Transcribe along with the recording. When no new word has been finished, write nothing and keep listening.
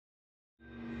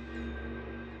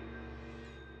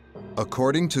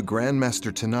According to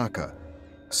Grandmaster Tanaka,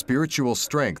 spiritual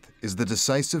strength is the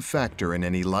decisive factor in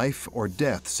any life or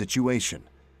death situation.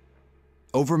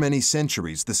 Over many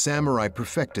centuries, the samurai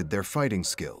perfected their fighting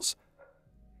skills.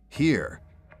 Here,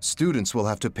 students will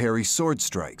have to parry sword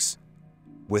strikes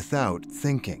without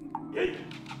thinking.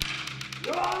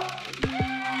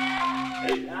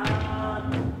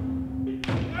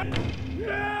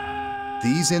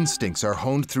 These instincts are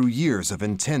honed through years of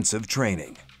intensive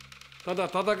training. ただ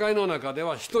戦いの中で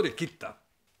は一人切った。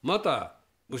また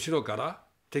後ろから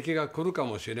敵が来るか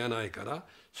もしれないから、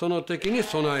その敵に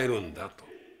備えるんだと。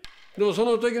でもそ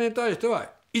の敵に対しては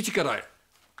一から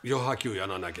余波球や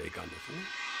らなきゃいかんです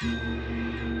ね。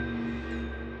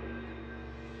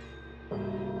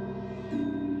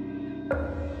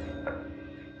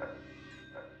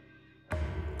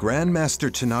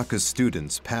Grandmaster Tanaka's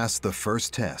students passed the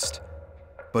first test.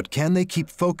 But can they keep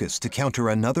focus to counter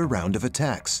another round of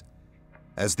attacks?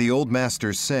 As the old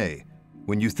masters say,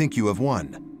 when you think you have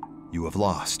won, you have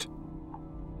lost.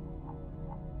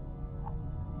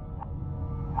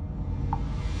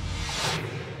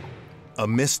 A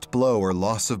missed blow or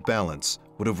loss of balance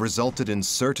would have resulted in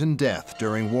certain death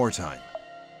during wartime.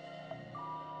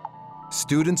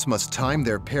 Students must time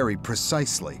their parry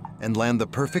precisely and land the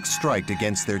perfect strike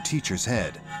against their teacher's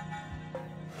head.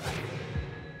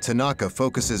 Tanaka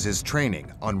focuses his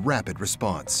training on rapid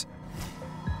response.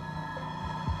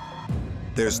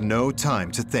 There's no time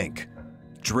to think.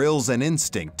 Drills and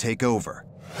instinct take over.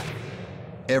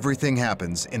 Everything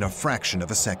happens in a fraction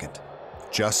of a second,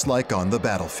 just like on the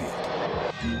battlefield.